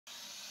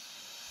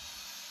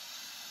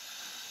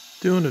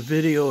Doing a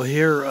video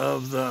here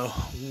of the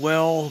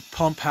well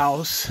pump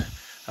house,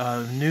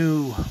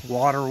 new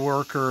water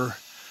worker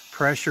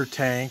pressure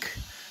tank.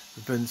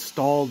 We've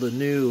installed a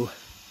new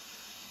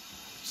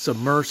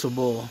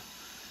submersible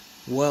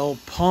well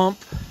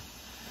pump,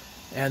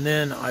 and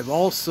then I've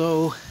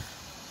also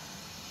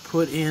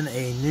put in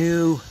a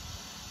new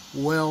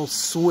well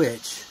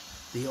switch.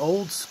 The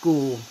old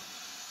school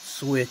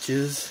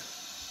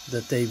switches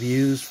that they've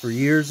used for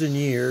years and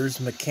years,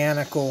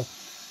 mechanical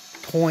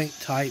point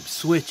type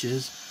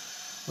switches.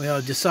 Well,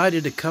 I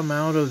decided to come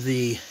out of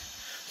the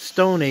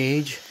Stone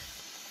Age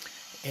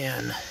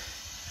and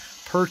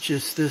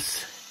purchase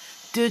this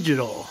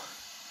digital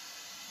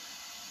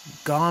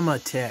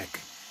Gamatech,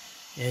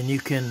 and you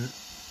can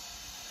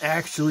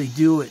actually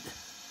do it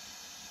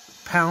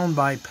pound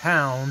by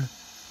pound.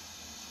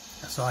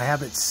 So I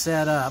have it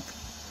set up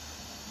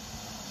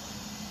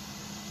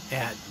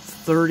at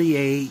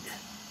 38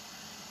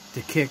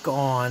 to kick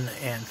on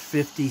and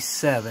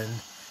 57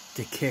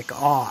 to kick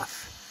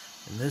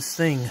off, and this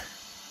thing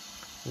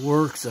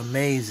works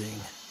amazing.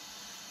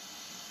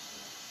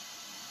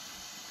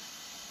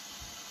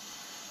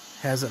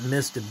 Hasn't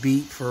missed a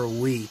beat for a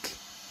week.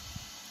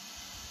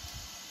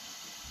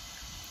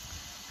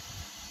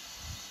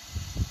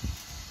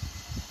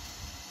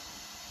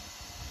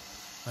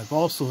 I've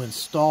also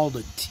installed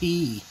a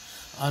T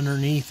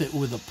underneath it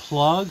with a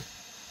plug.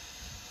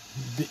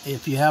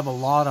 If you have a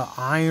lot of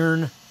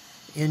iron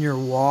in your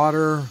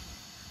water,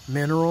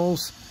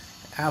 minerals,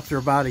 after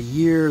about a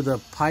year, the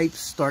pipes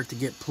start to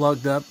get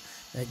plugged up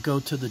that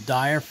go to the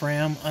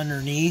diaphragm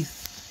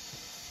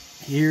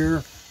underneath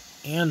here,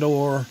 and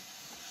or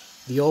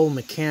the old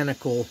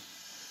mechanical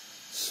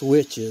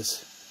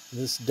switches.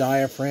 This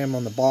diaphragm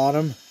on the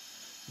bottom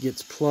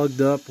gets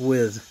plugged up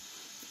with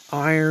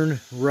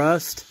iron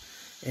rust,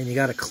 and you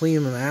got to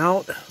clean them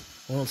out.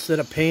 Well, instead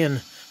of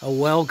paying a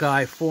well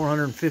guy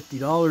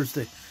 $450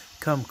 to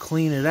come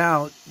clean it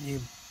out,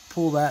 you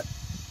pull that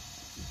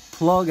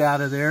plug out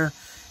of there,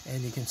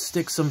 and you can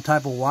stick some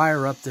type of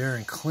wire up there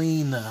and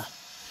clean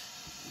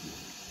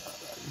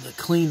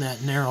clean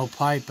that narrow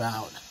pipe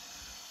out.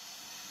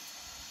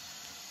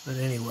 But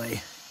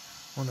anyway,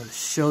 I wanted to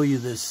show you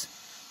this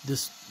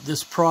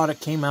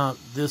product came out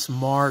this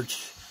March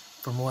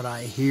from what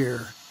I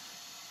hear,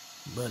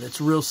 but it's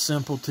real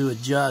simple to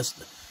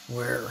adjust,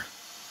 where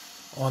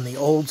on the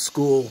old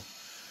school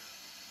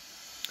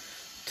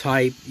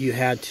type you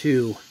had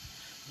to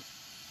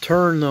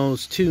turn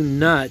those two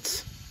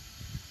nuts,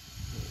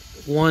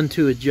 one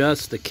to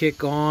adjust the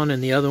kick on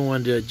and the other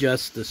one to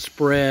adjust the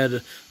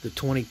spread, the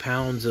 20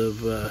 pounds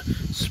of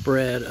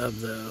spread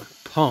of the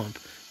pump.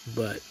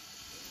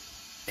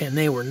 And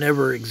they were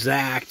never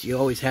exact. You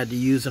always had to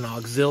use an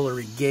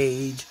auxiliary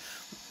gauge,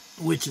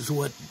 which is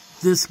what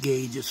this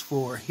gauge is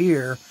for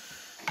here.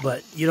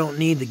 But you don't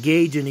need the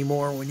gauge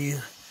anymore when you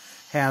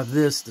have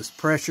this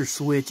pressure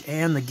switch,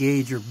 and the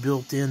gauge are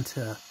built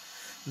into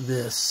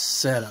this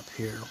setup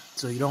here.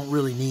 So you don't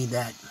really need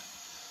that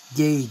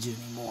gauge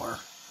anymore.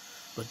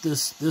 But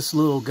this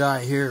little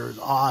guy here is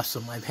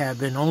awesome. I've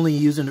been only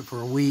using it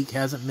for a week,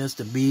 hasn't missed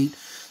a beat.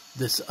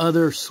 This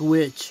other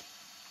switch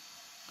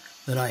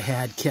that I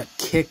had kept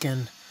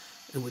kicking.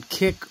 It would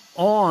kick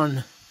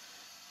on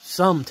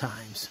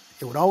sometimes.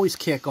 It would always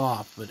kick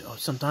off, but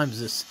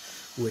sometimes this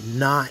would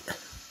not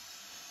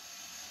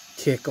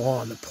kick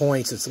on. The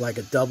points, it's like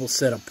a double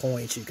set of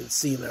points. You can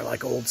see them, they're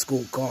like an old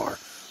school car.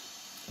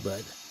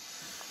 But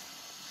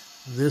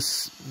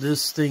this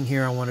thing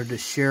here I wanted to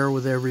share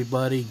with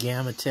everybody.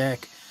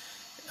 Gamatech,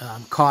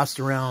 cost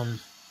around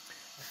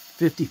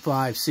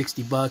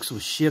 $55-60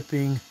 with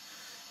shipping,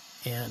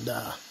 and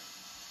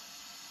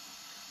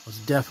was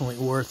definitely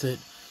worth it.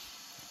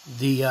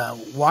 The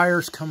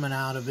wires coming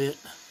out of it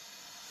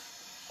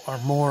are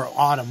more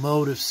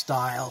automotive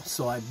style,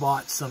 so I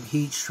bought some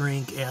heat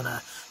shrink and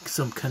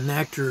some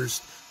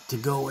connectors to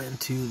go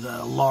into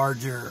the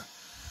larger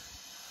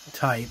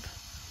type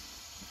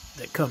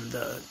that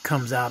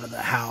comes out of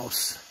the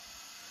house,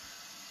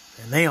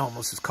 and they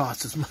almost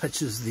cost as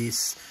much as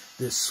this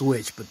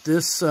switch. But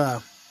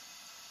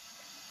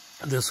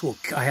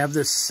I have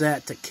this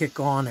set to kick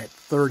on at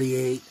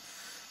 38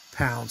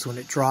 pounds when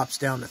it drops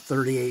down to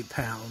 38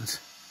 pounds.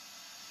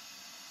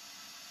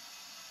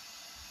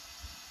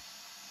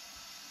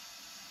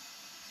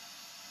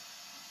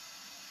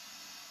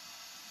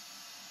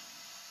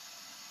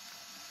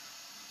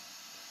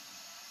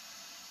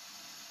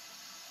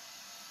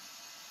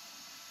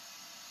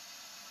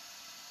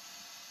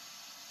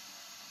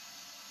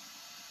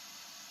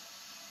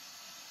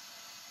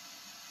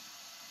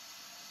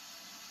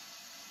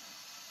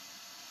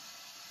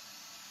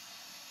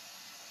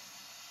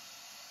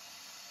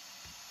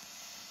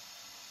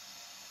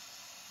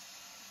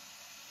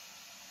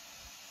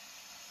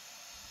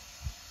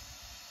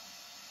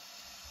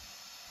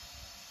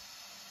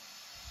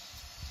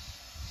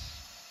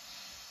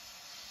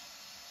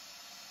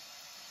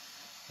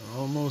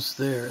 Almost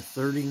there,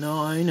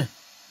 39.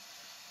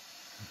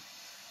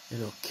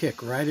 It'll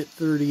kick right at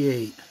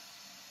 38.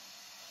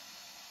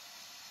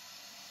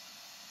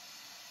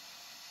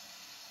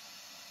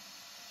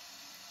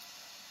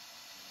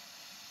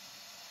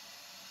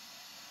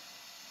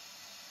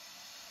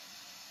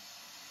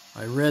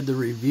 I read the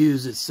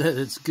reviews. It said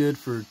it's good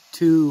for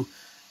 2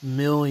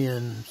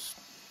 million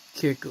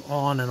kick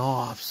on and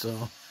off,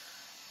 so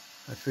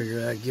I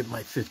figured I'd get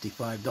my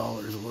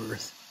 $55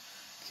 worth.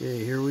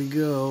 Okay, here we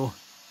go.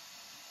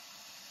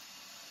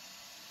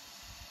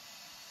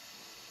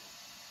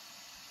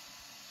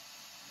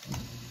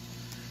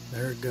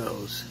 There it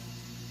goes.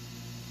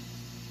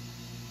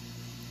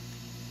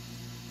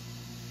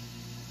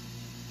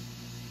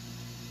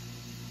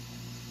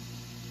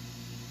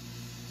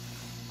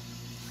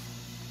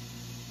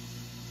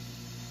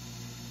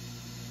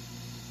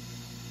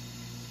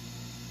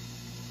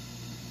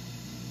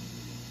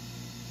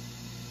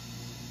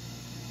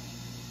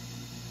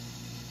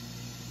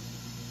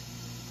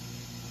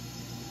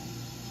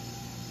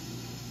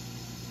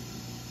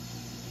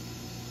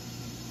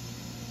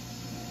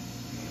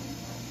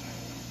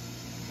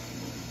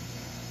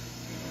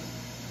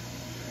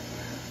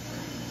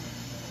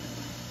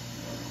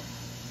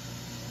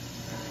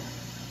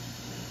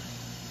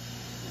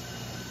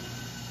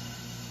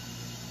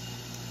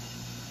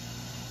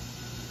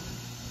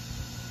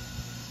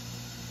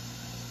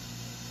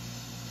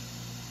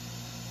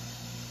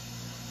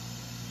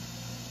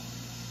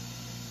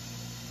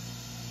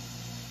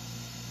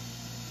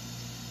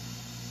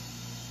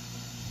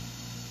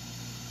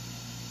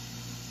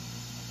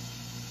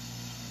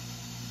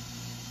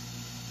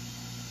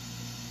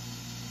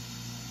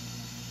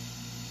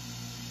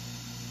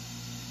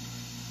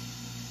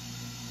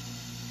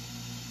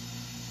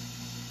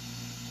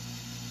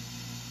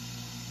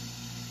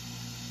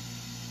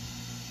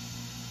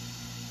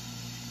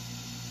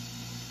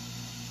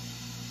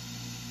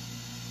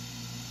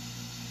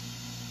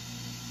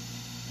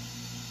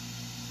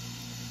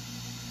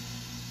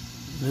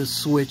 This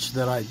switch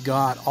that I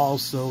got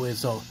also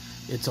is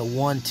it's a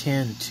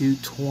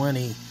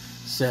 110-220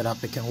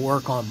 setup. It can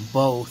work on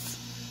both.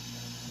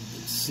 You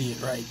can see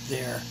it right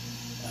there,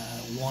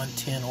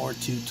 110 or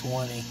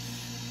 220.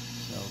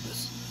 So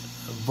this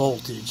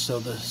voltage, so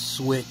the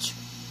switch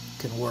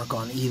can work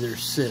on either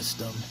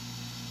system.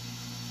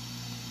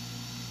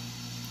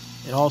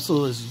 It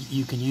also is,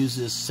 you can use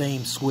this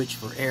same switch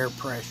for air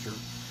pressure.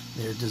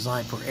 They're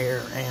designed for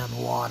air and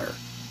water.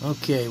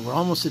 Okay, we're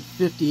almost at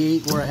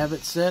 58 where I have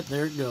it set.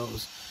 There it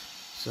goes.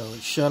 So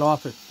it shut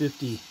off at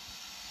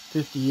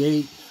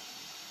 58.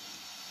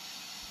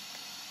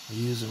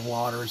 Using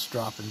water, it's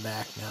dropping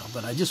back now.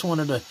 But I just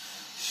wanted to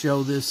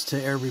show this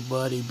to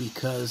everybody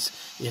because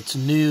it's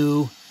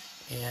new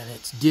and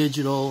it's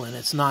digital and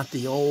it's not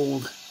the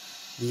old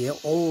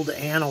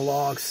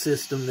analog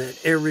system that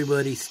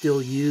everybody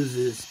still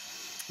uses.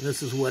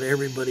 This is what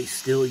everybody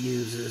still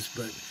uses.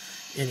 But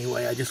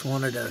anyway, I just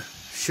wanted to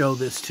show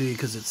this to you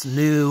because it's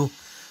new.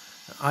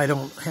 I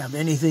don't have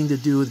anything to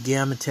do with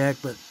Gamatech,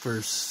 but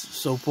for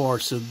so far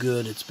so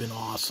good. It's been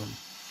awesome.